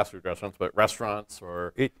 or not fast food restaurants, but restaurants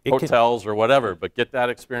or hotels or whatever. But get that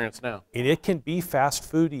experience now. And it can be fast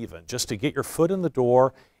food even. Just to get your foot in the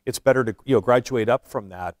door, it's better to graduate up from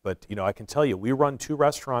that. But I can tell you, we run 2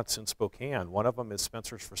 restaurants in Spokane. One of them is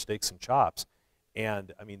Spencer's for Steaks and Chops.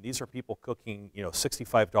 And I mean, these are people cooking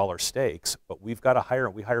 $65 steaks. But we've got to hire.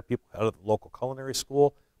 We hire people out of the local culinary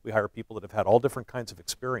school. We hire people that have had all different kinds of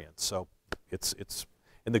experience. So it's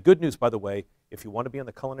and the good news, by the way, if you want to be on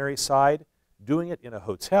the culinary side, doing it in a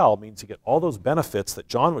hotel means you get all those benefits that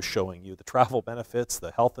John was showing you, the travel benefits,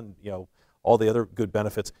 the health, and all the other good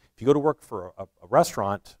benefits. If you go to work for a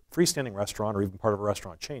restaurant, freestanding restaurant, or even part of a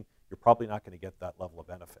restaurant chain, you're probably not going to get that level of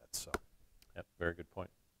benefits. So, Yep, very good point.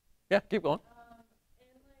 Yeah, keep going.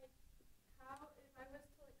 How, if I was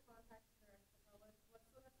to contact her,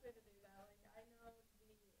 what's the best way to do that? I know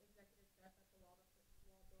the executive chef at the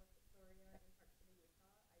Waldorf Astoria in Park City,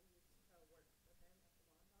 Utah. I used to work with him at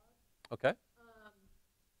the Montauk. Okay.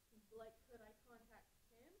 Could I contact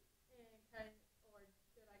him, or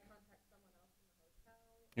should I contact someone else in the hotel?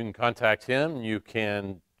 You can contact him. You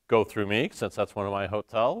can go through me, since that's one of my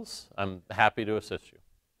hotels. I'm happy to assist you.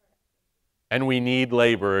 And we need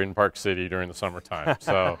labor in Park City during the summertime.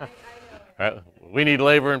 So we need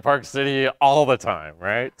labor in Park City all the time,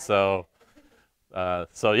 right? So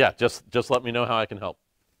yeah, just let me know how I can help.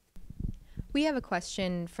 We have a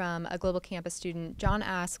question from a global campus student. John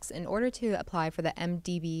asks, in order to apply for the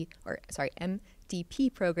MDP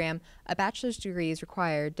program, a bachelor's degree is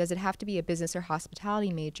required. Does it have to be a business or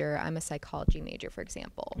hospitality major? I'm a psychology major, for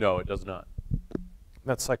example. No, it does not.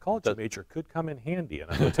 that psychology major could come in handy in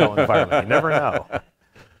a hotel environment. You never know.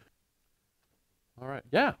 All right.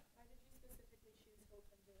 Yeah. Why did you specifically choose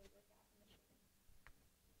Hilton to work at Michigan?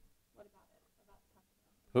 What about it? About the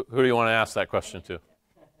company? Who do you want to ask that question to?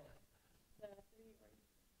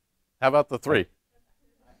 How about the 3? I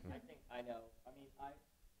think I know.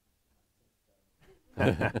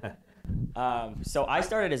 So I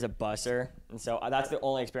started as a busser, and so that's the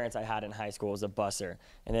only experience I had in high school was a busser.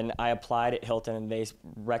 And then I applied at Hilton, and they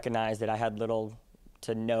recognized that I had little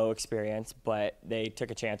to no experience, but they took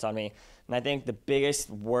a chance on me. And I think the biggest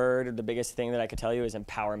word, or the biggest thing that I could tell you is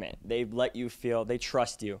empowerment. They let you feel, they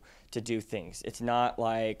trust you to do things. It's not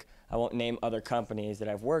like, I won't name other companies that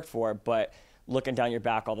I've worked for, but looking down your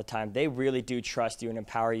back all the time. They really do trust you and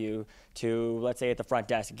empower you to, let's say at the front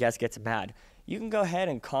desk, a guest gets mad. You can go ahead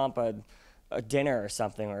and comp a dinner or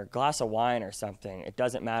something, or a glass of wine or something. It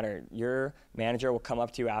doesn't matter. Your manager will come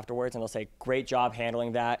up to you afterwards and they'll say, great job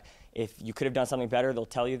handling that. If you could have done something better, they'll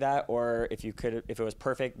tell you that, or if it was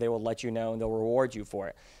perfect, they will let you know and they'll reward you for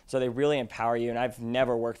it. So they really empower you, and I've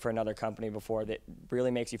never worked for another company before that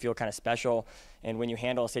really makes you feel kind of special. And when you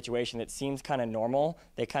handle a situation that seems kind of normal,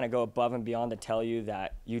 they kind of go above and beyond to tell you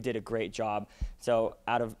that you did a great job. So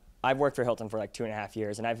I've worked for Hilton for like 2.5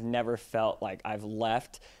 years, and I've never felt like I've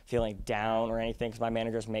left feeling down or anything, because my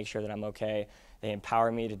managers make sure that I'm okay. They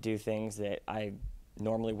empower me to do things that I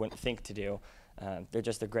normally wouldn't think to do. They're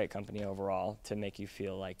just a great company overall to make you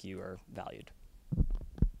feel like you are valued.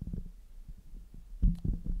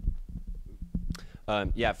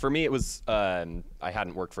 Yeah, for me it was, I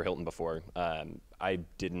hadn't worked for Hilton before. I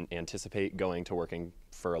didn't anticipate going to working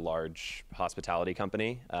for a large hospitality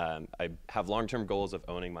company. I have long-term goals of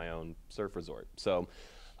owning my own surf resort. So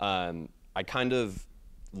I kind of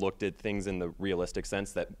looked at things in the realistic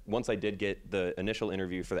sense that once I did get the initial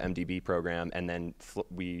interview for the MDB program, and then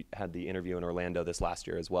we had the interview in Orlando this last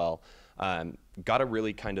year as well, got a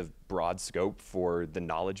really kind of broad scope for the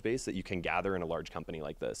knowledge base that you can gather in a large company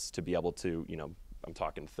like this to be able to, I'm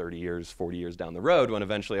talking 30 years, 40 years down the road when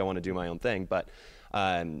eventually I want to do my own thing. But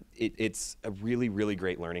it's a really, really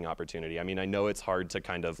great learning opportunity. I mean, I know it's hard to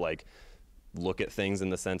kind of like look at things in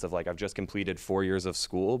the sense of like, I've just completed 4 years of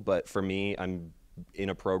school, but for me, I'm in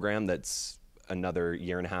a program that's another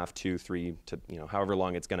year and a half, 2, 3, to, you know, however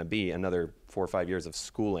long it's going to be, another 4 or 5 years of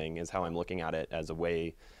schooling is how I'm looking at it as a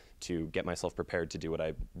way to get myself prepared to do what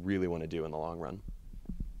I really want to do in the long run.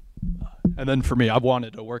 And then for me, I've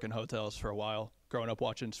wanted to work in hotels for a while, growing up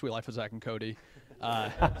watching Sweet Life of Zach and Cody.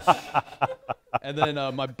 And then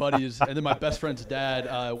my best friend's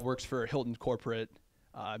dad works for Hilton Corporate,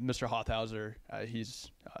 Mr. Hothauser.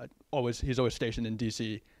 He's always stationed in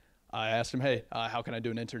DC. I asked him, hey, how can I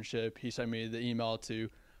do an internship? He sent me the email to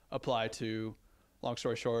apply to. Long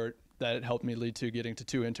story short, that helped me lead to getting to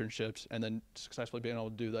 2 internships and then successfully being able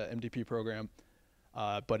to do the MDP program.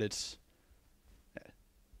 But it's,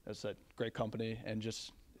 as I said, great company, and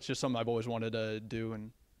it's just something I've always wanted to do.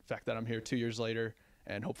 And the fact that I'm here 2 years later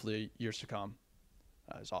and hopefully years to come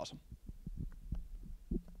is awesome.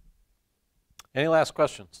 Any last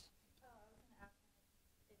questions?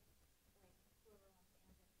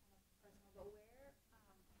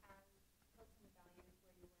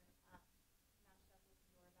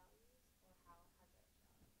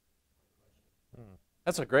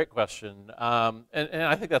 That's a great question, and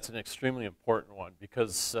I think that's an extremely important one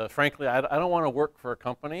because, frankly, I don't want to work for a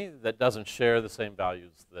company that doesn't share the same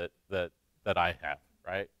values that I have,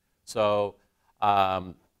 right? So,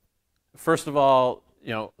 first of all, you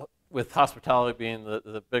know, with hospitality being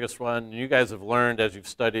the biggest one, you guys have learned as you've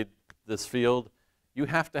studied this field, you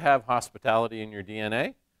have to have hospitality in your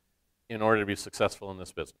DNA in order to be successful in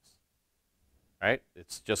this business, right?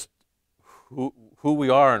 It's just who we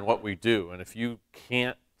are and what we do. And if you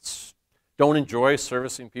don't enjoy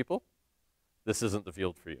servicing people, this isn't the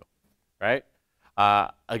field for you, right?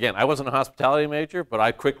 Again, I wasn't a hospitality major, but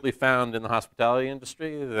I quickly found in the hospitality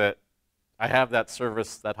industry that I have that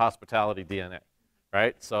service, that hospitality DNA,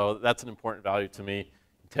 right? So that's an important value to me.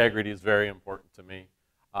 Integrity is very important to me.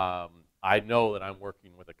 I know that I'm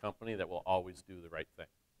working with a company that will always do the right thing,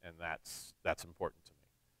 and that's important to me.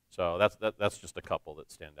 So that's just a couple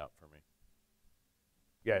that stand out for me.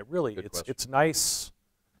 Yeah, it really, it's nice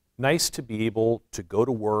to be able to go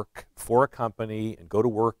to work for a company and go to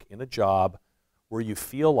work in a job where you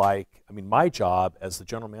feel like, I mean, my job as the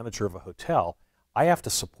general manager of a hotel, I have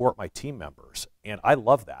to support my team members, and I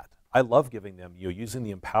love that. I love giving them, you know, using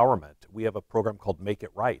the empowerment. We have a program called Make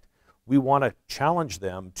It Right. We want to challenge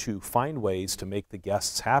them to find ways to make the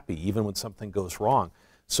guests happy, even when something goes wrong.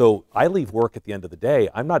 So I leave work at the end of the day.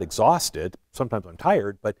 I'm not exhausted. Sometimes I'm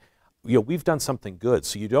tired, but you know, we've done something good.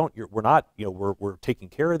 So we're taking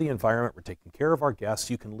care of the environment, we're taking care of our guests.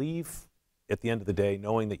 You can leave at the end of the day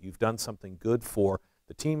knowing that you've done something good for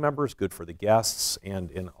the team members, good for the guests,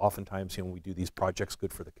 and oftentimes, you know, when we do these projects,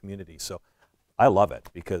 good for the community. So I love it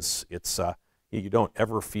because it's, you don't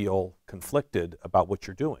ever feel conflicted about what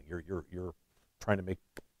you're doing. You're trying to make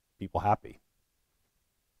people happy.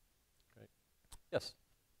 Great. Yes.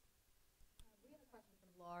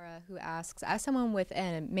 Laura, who asks, as someone with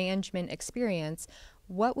a management experience,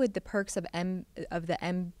 what would the perks of the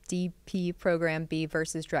MDP program be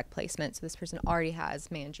versus direct placement? So this person already has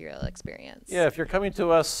managerial experience. Yeah, if you're coming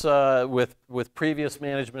to us with previous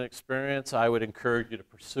management experience, I would encourage you to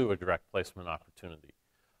pursue a direct placement opportunity.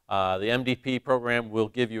 The MDP program will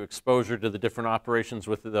give you exposure to the different operations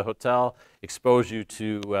within the hotel, expose you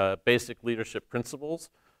to basic leadership principles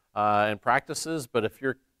and practices, but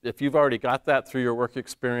if you've already got that through your work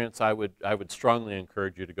experience, I would strongly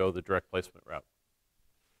encourage you to go the direct placement route.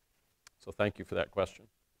 So thank you for that question.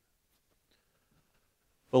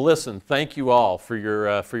 Well, listen, thank you all for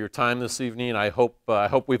your time this evening. I hope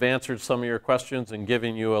we've answered some of your questions and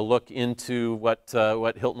given you a look into what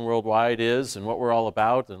Hilton Worldwide is and what we're all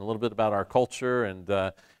about, and a little bit about our culture and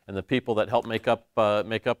the people that help make up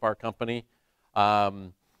our company.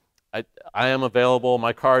 I am available.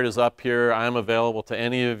 My card is up here. I am available to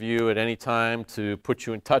any of you at any time to put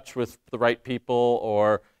you in touch with the right people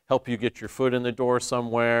or help you get your foot in the door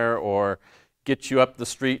somewhere or get you up the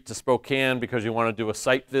street to Spokane because you want to do a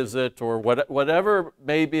site visit or whatever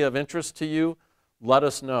may be of interest to you. Let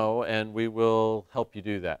us know and we will help you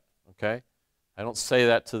do that, okay? I don't say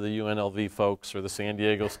that to the UNLV folks or the San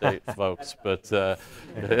Diego State folks, but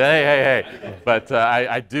hey. But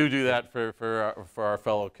I do that for our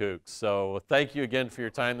fellow Cougs. So thank you again for your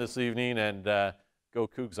time this evening, and go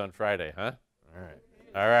Cougs on Friday, huh? All right.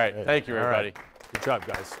 All right. Thank you, everybody. Good job,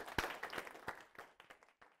 guys.